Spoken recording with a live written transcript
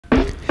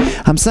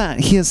I'm sat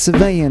here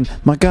surveying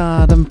my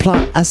garden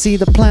plot. I see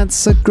the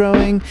plants are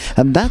growing,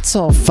 and that's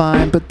all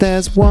fine, but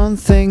there's one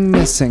thing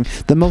missing,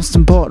 the most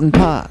important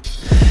part.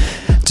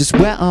 Just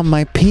where are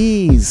my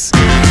peas?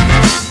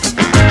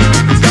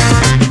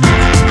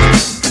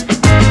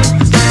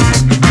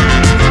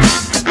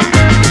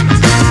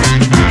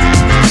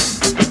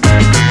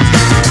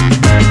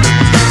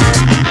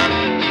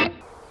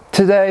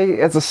 Today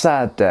is a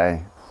sad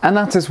day, and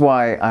that is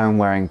why I am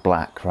wearing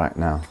black right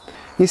now.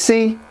 You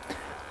see,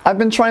 I've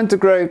been trying to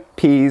grow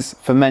peas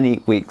for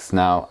many weeks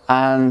now,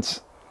 and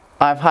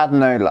I've had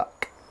no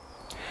luck.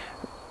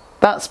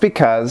 That's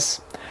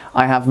because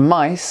I have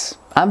mice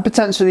and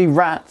potentially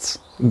rats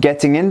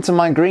getting into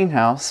my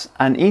greenhouse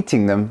and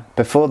eating them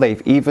before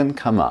they've even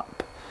come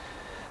up.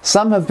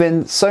 Some have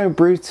been so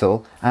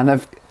brutal and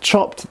have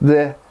chopped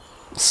the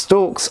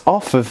stalks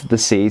off of the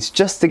seeds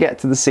just to get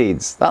to the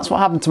seeds. That's what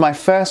happened to my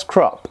first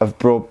crop of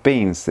broad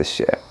beans this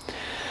year.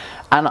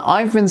 And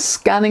I've been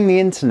scanning the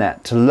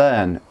internet to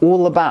learn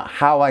all about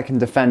how I can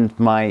defend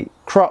my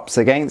crops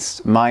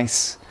against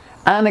mice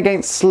and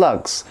against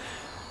slugs,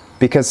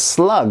 because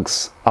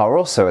slugs are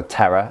also a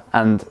terror,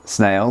 and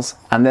snails,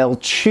 and they'll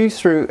chew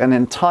through an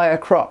entire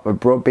crop of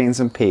broad beans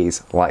and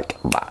peas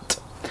like that.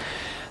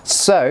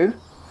 So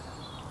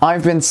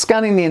I've been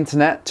scanning the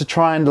internet to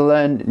try and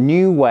learn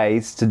new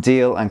ways to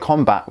deal and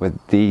combat with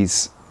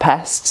these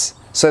pests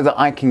so that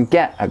I can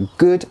get a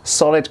good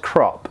solid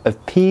crop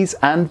of peas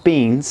and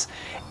beans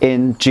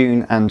in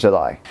June and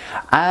July.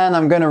 And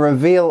I'm going to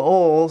reveal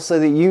all so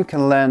that you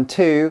can learn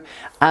too,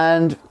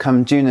 and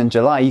come June and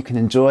July you can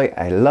enjoy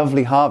a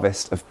lovely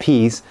harvest of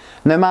peas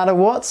no matter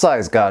what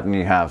size garden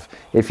you have.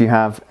 If you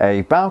have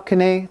a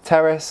balcony,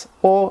 terrace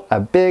or a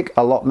big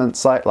allotment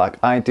site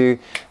like I do,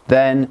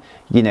 then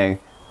you know,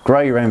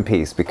 grow your own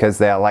peas because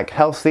they are like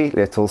healthy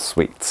little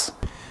sweets.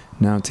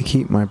 Now, to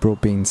keep my broad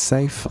beans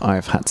safe,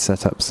 I've had to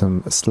set up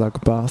some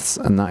slug baths,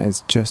 and that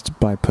is just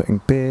by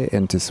putting beer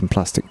into some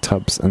plastic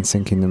tubs and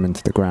sinking them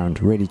into the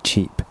ground, really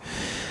cheap.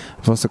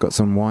 I've also got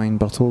some wine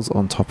bottles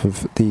on top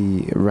of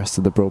the rest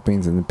of the broad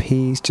beans and the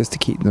peas, just to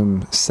keep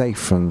them safe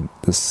from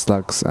the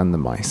slugs and the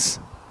mice.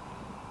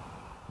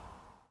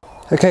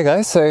 Okay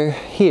guys, so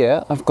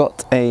here I've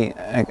got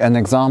an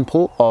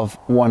example of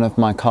one of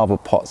my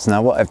cardboard pots.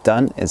 Now what I've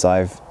done is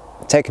I've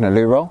taken a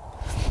loo roll,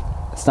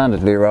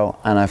 standard loo roll,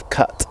 and I've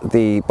cut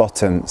the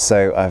bottom,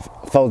 so I've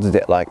folded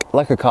it like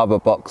a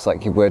cardboard box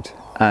like you would,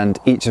 and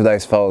each of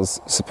those folds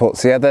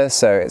supports the other,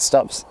 so it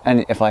stops,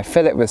 and if I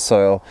fill it with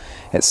soil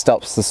it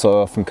stops the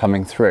soil from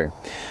coming through.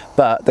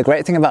 But the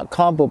great thing about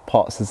cardboard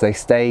pots is they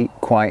stay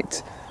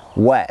quite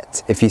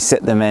wet. If you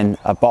sit them in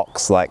a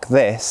box like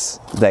this,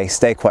 they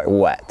stay quite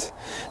wet.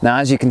 Now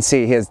as you can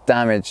see, here's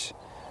damage,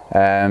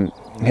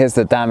 here's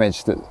the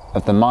damage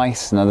of the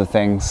mice and other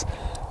things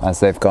as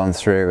they've gone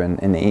through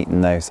and eaten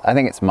those. I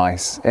think it's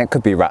mice, it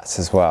could be rats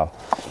as well.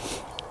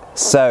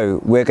 So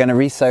we're going to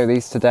resow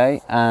these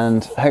today,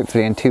 and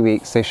hopefully in 2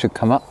 weeks they should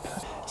come up.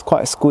 It's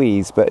quite a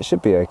squeeze, but it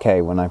should be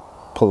okay when I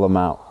pull them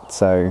out.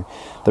 So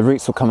the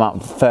roots will come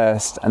out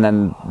first, and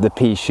then the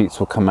pea shoots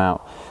will come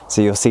out.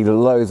 So you'll see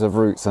loads of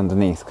roots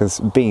underneath, because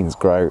beans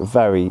grow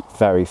very,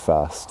 very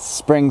fast.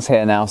 Spring's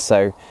here now,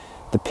 so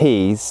the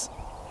peas,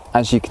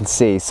 as you can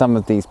see, some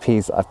of these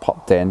peas that I've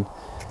popped in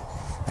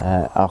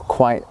are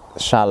quite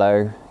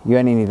shallow. You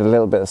only need a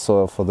little bit of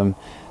soil for them.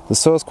 The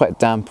soil's quite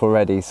damp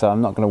already, so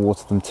I'm not going to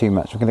water them too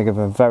much. I'm going to give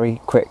a very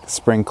quick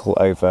sprinkle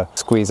over,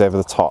 squeeze over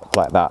the top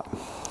like that.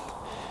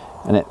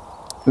 And it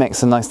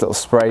makes a nice little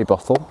spray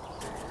bottle.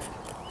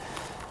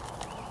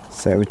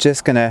 So we're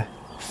just going to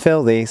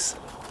fill these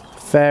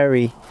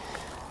very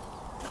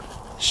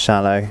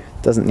shallow,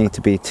 doesn't need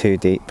to be too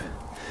deep.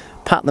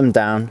 Pat them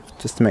down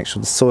just to make sure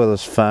the soil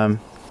is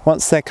firm.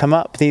 Once they come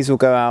up, these will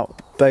go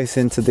out both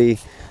into the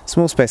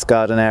small space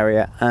garden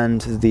area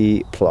and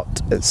the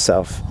plot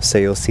itself, so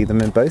you'll see them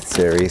in both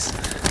series.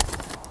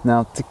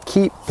 Now to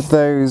keep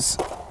those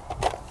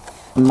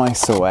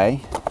mice away,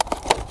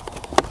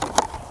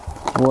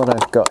 what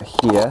I've got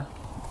here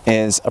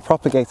is a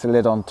propagator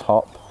lid on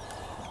top,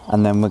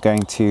 and then we're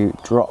going to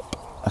drop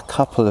a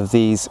couple of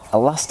these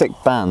elastic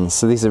bands,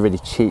 so these are really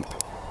cheap.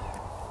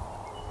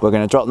 We're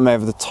going to drop them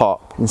over the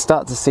top. You can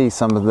start to see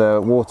some of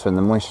the water and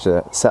the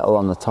moisture settle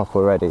on the top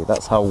already.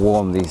 That's how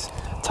warm these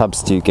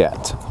tubs do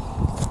get.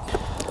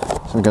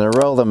 So I'm going to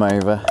roll them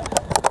over.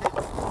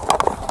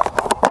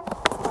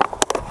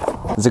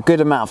 There's a good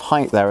amount of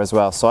height there as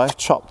well, so I've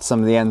chopped some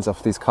of the ends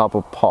off these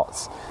cardboard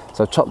pots.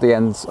 So I've chopped the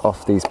ends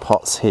off these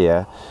pots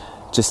here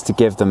just to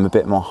give them a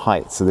bit more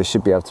height, so they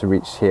should be able to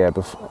reach here,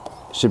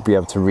 should be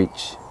able to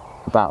reach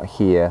about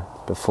here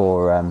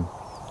before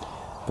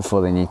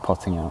they need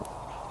potting out.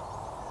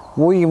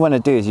 What you want to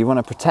do is you want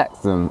to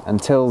protect them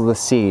until the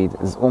seed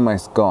is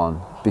almost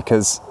gone,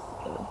 because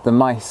the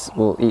mice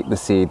will eat the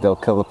seed, they'll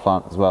kill the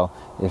plant as well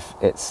if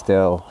it's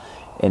still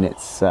in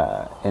its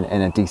in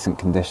a decent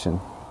condition.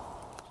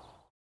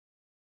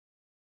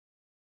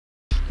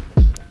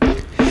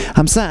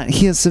 I'm sat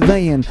here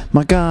surveying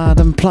my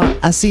garden plot.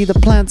 I see the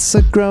plants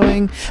are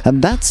growing,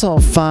 and that's all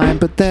fine,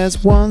 but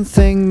there's one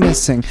thing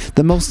missing,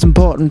 the most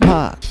important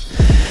part.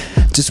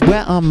 Just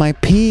where are my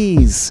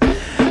peas?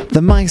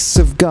 The mice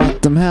have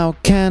got them, how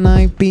can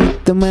I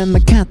beat them when the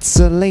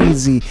cats are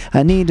lazy?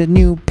 I need a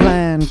new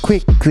plan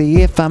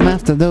quickly if I'm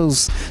after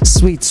those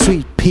sweet,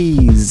 sweet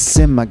peas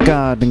in my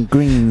garden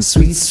greens.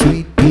 Sweet,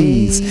 sweet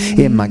peas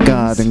in my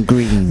garden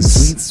greens.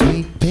 Sweet,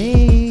 sweet peas.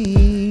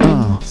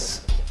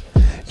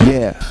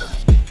 Yeah.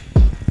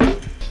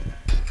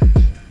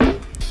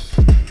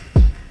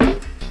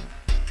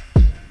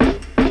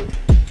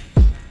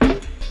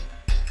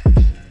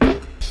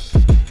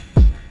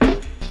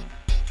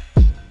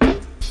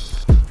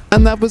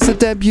 And that was the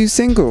debut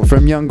single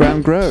from Young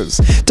Ground Grows.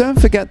 Don't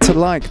forget to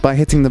like by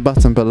hitting the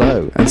button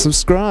below and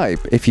subscribe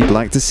if you'd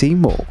like to see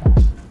more.